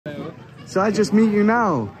So I just meet you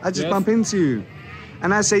now. I just bump into you.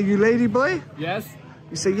 And I say, you lady boy? Yes.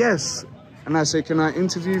 You say yes. And I say, can I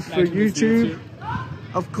interview for YouTube?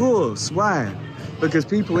 Of course. Why? Because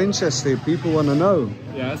people interested, people want to know.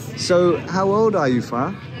 Yes. So how old are you,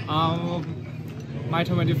 Fa? My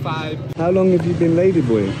 25. How long have you been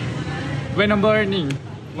ladyboy? When I'm burning,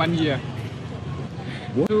 1 year.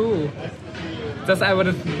 What? 2. Just I want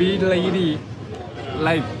to be lady.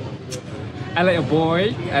 Like, I like a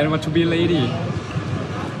boy, I want to be lady.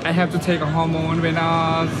 I have to take a hormone when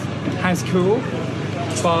I was high school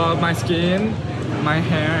for my skin, my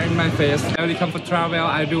hair, and my face. I only come for travel.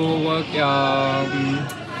 I do work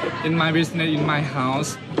in my business, in my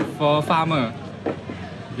house for farmer.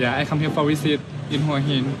 Yeah, I come here for visit in Hua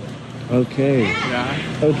Hin. Okay. Yeah.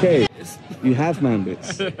 Okay. You have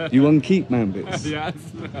MadMaths. You want to keep MadMaths. Yes.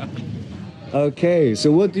 Okay.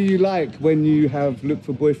 So what do you like when you have looked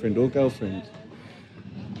for boyfriend or girlfriend?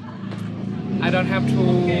 I don't have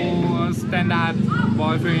to standard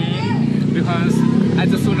boyfriend because I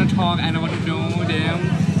just want to talk and I want to know them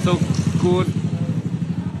so good.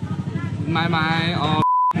 My mind or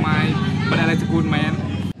my, but I like a good man.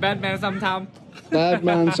 Bad man sometimes. Bad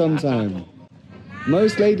man sometime.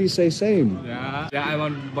 Most ladies say same. Yeah, I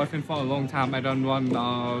want boyfriend for a long time. I don't want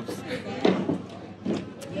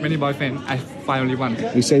many boyfriends. I find only one.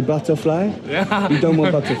 You say butterfly? Yeah. You don't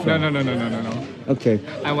want butterfly? No. Okay.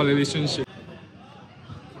 I want a relationship.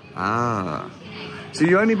 Ah. So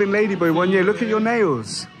you only been ladyboy 1 year. Look at your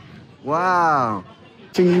nails. Wow.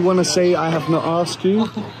 Anything you want to say I have not asked you?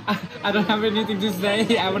 I don't have anything to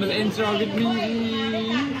say. I want to enjoy with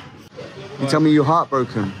me. You tell me you're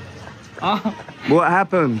heartbroken. What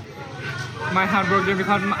happened? My heart broken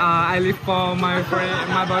because I live for my friend,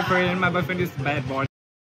 my boyfriend. My boyfriend is bad boy.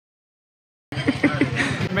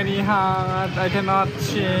 Many heart, I cannot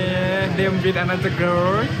share them with another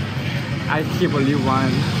girl. I keep only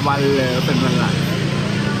one love and one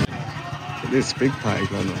life. This big party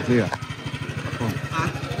going on here.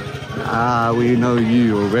 Ah, we know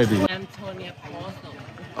you already.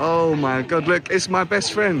 Oh my God, look, it's my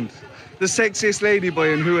best friend. The sexiest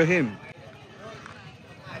ladyboy in Hua Hin.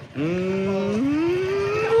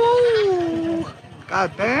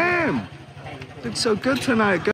 God damn. Looks so good tonight.